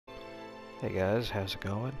Hey guys, how's it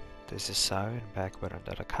going? This is Siren back with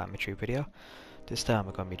another commentary video. This time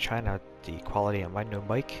I'm going to be trying out the quality on my new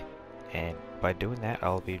mic, and by doing that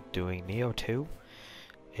I'll be doing Nioh 2,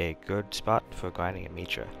 a good spot for grinding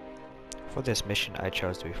amitra. For this mission I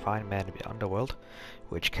chose to find man in the underworld,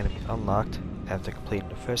 which can be unlocked after completing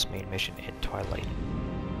the first main mission in Twilight.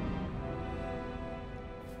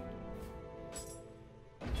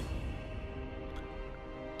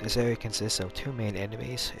 This area consists of two main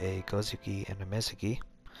enemies, a Gozuki and a Mezuki.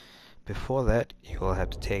 Before that, you will have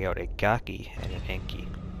to take out a Gaki and an Enki.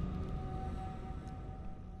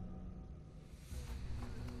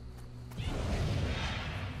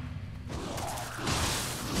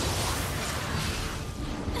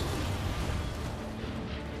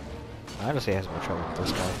 I honestly have more trouble with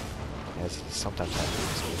this guy, as he sometimes has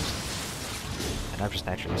weakness moves, and I'm just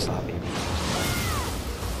naturally sloppy.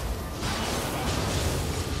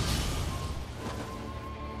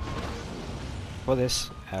 For this,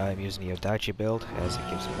 I'm using the Odachi build as it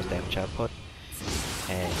gives the most damage output,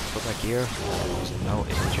 and for my gear, I'm using no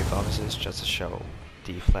infantry bonuses just to show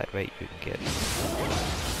the flat rate you can get.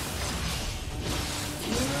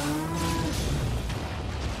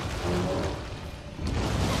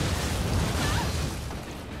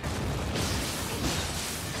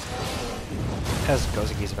 As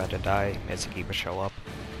Gozuki's about to die, Mezuki will show up,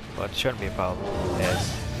 but it shouldn't be a problem,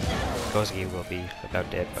 as Gozuki will be about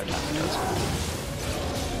dead by the time he does.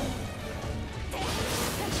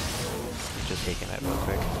 Just taking that real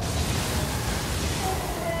quick.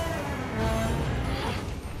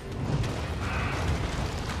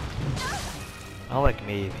 Unlike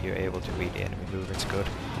me, if you're able to read the enemy movements good,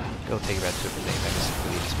 it'll take about 2 to 3 minutes to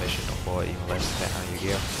complete this mission, or even less depending on your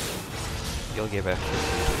gear. You'll get about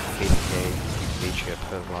 50 to 80k each year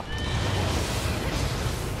per block.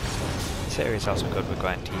 This area is also good with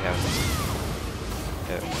grinding tea houses.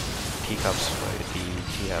 Teacups for the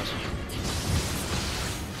tea house.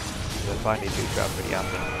 You'll find they do drop pretty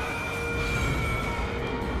often.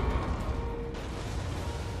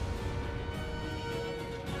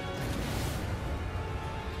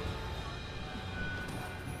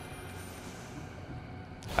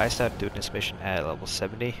 I started doing this mission at level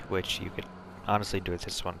 70, which you could honestly do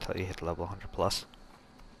this one until you hit level 100 plus.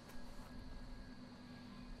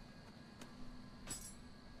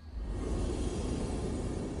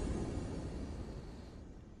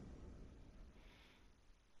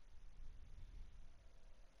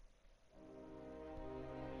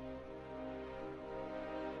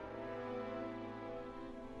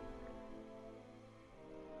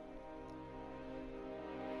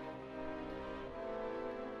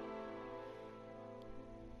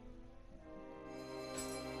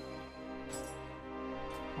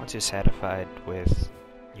 Once you're satisfied with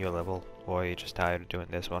your level, or you're just tired of doing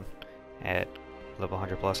this one at level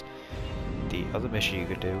 100 plus, the other mission you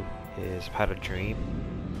could do is Part of Dream,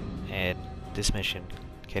 and this mission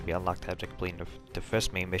can be unlocked after completing the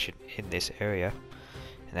first main mission in this area,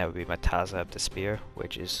 and that would be Mataza of the Spear,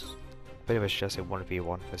 which is pretty much just a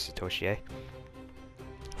 1v1 versus Toshie.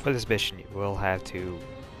 For this mission you will have to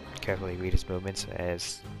carefully read his movements,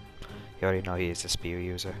 as you already know he is a spear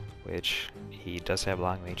user, which he does have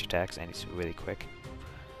long range attacks and he's really quick.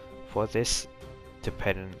 For this,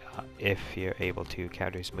 depending if you're able to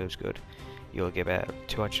counter his moves good, you'll get about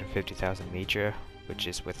 250,000 meter, which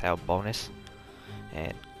is without bonus,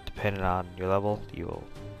 and depending on your level, you will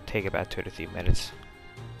take about 2 to 3 minutes.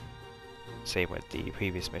 Same with the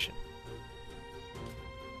previous mission.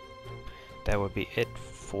 That would be it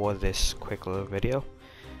for this quick little video.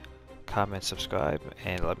 Comment, subscribe,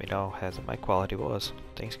 and let me know how the mic quality was.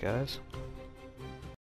 Thanks guys.